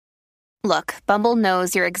Look, Bumble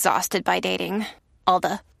knows you're exhausted by dating. All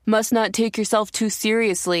the must not take yourself too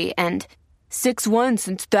seriously and 6'1"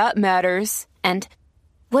 since that matters. And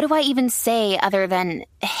what do I even say other than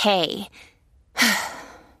hey?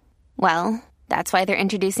 Well, that's why they're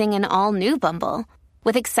introducing an all-new Bumble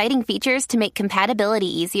with exciting features to make compatibility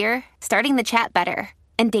easier, starting the chat better,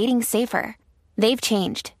 and dating safer. They've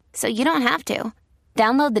changed, so you don't have to.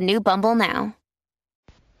 Download the new Bumble now.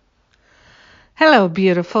 Hello,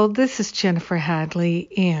 beautiful. This is Jennifer Hadley,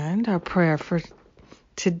 and our prayer for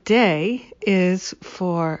today is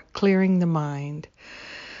for clearing the mind.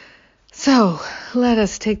 So let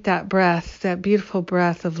us take that breath, that beautiful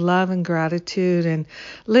breath of love and gratitude, and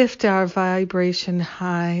lift our vibration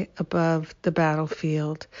high above the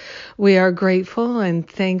battlefield. We are grateful and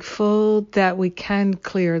thankful that we can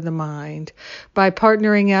clear the mind by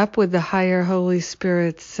partnering up with the higher Holy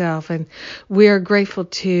Spirit self. And we are grateful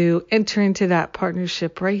to enter into that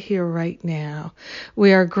partnership right here, right now.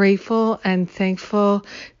 We are grateful and thankful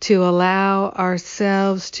to allow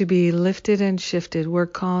ourselves to be lifted and shifted. We're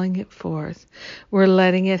calling it forth. We're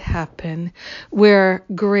letting it happen. We're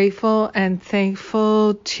grateful and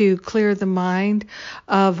thankful to clear the mind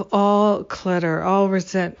of all clutter, all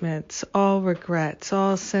resentments, all regrets,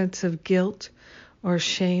 all sense of guilt or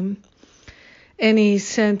shame. Any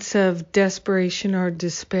sense of desperation or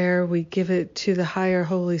despair, we give it to the higher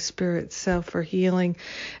Holy Spirit self for healing,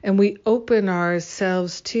 and we open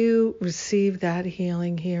ourselves to receive that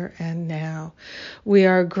healing here and now. We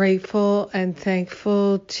are grateful and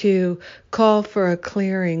thankful to call for a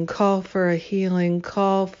clearing, call for a healing,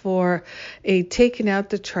 call for a taking out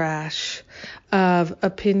the trash of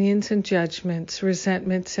opinions and judgments,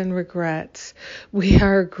 resentments and regrets. We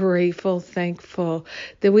are grateful, thankful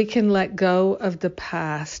that we can let go of the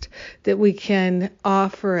past, that we can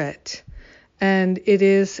offer it. And it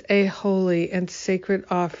is a holy and sacred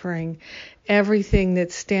offering. Everything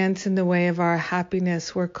that stands in the way of our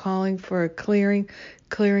happiness, we're calling for a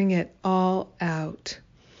clearing it all out.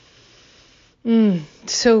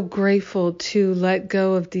 So grateful to let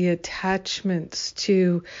go of the attachments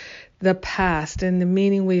to the past and the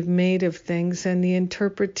meaning we've made of things and the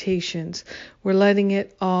interpretations. We're letting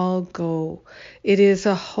it all go. It is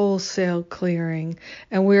a wholesale clearing,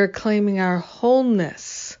 and we're claiming our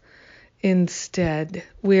wholeness instead.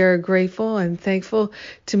 We are grateful and thankful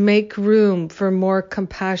to make room for more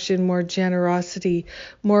compassion, more generosity,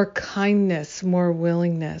 more kindness, more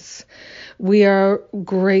willingness. We are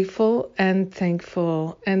grateful and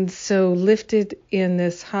thankful, and so lifted in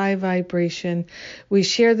this high vibration, we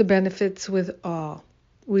share the benefits with all.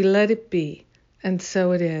 We let it be, and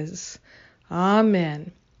so it is.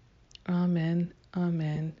 Amen. Amen.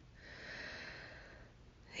 Amen.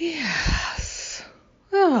 Yes.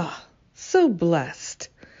 So blessed.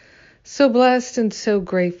 So blessed and so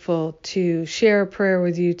grateful to share a prayer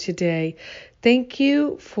with you today. Thank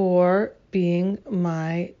you for being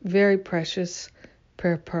my very precious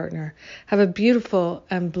prayer partner. Have a beautiful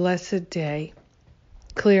and blessed day,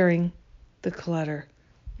 clearing the clutter.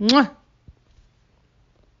 Mwah!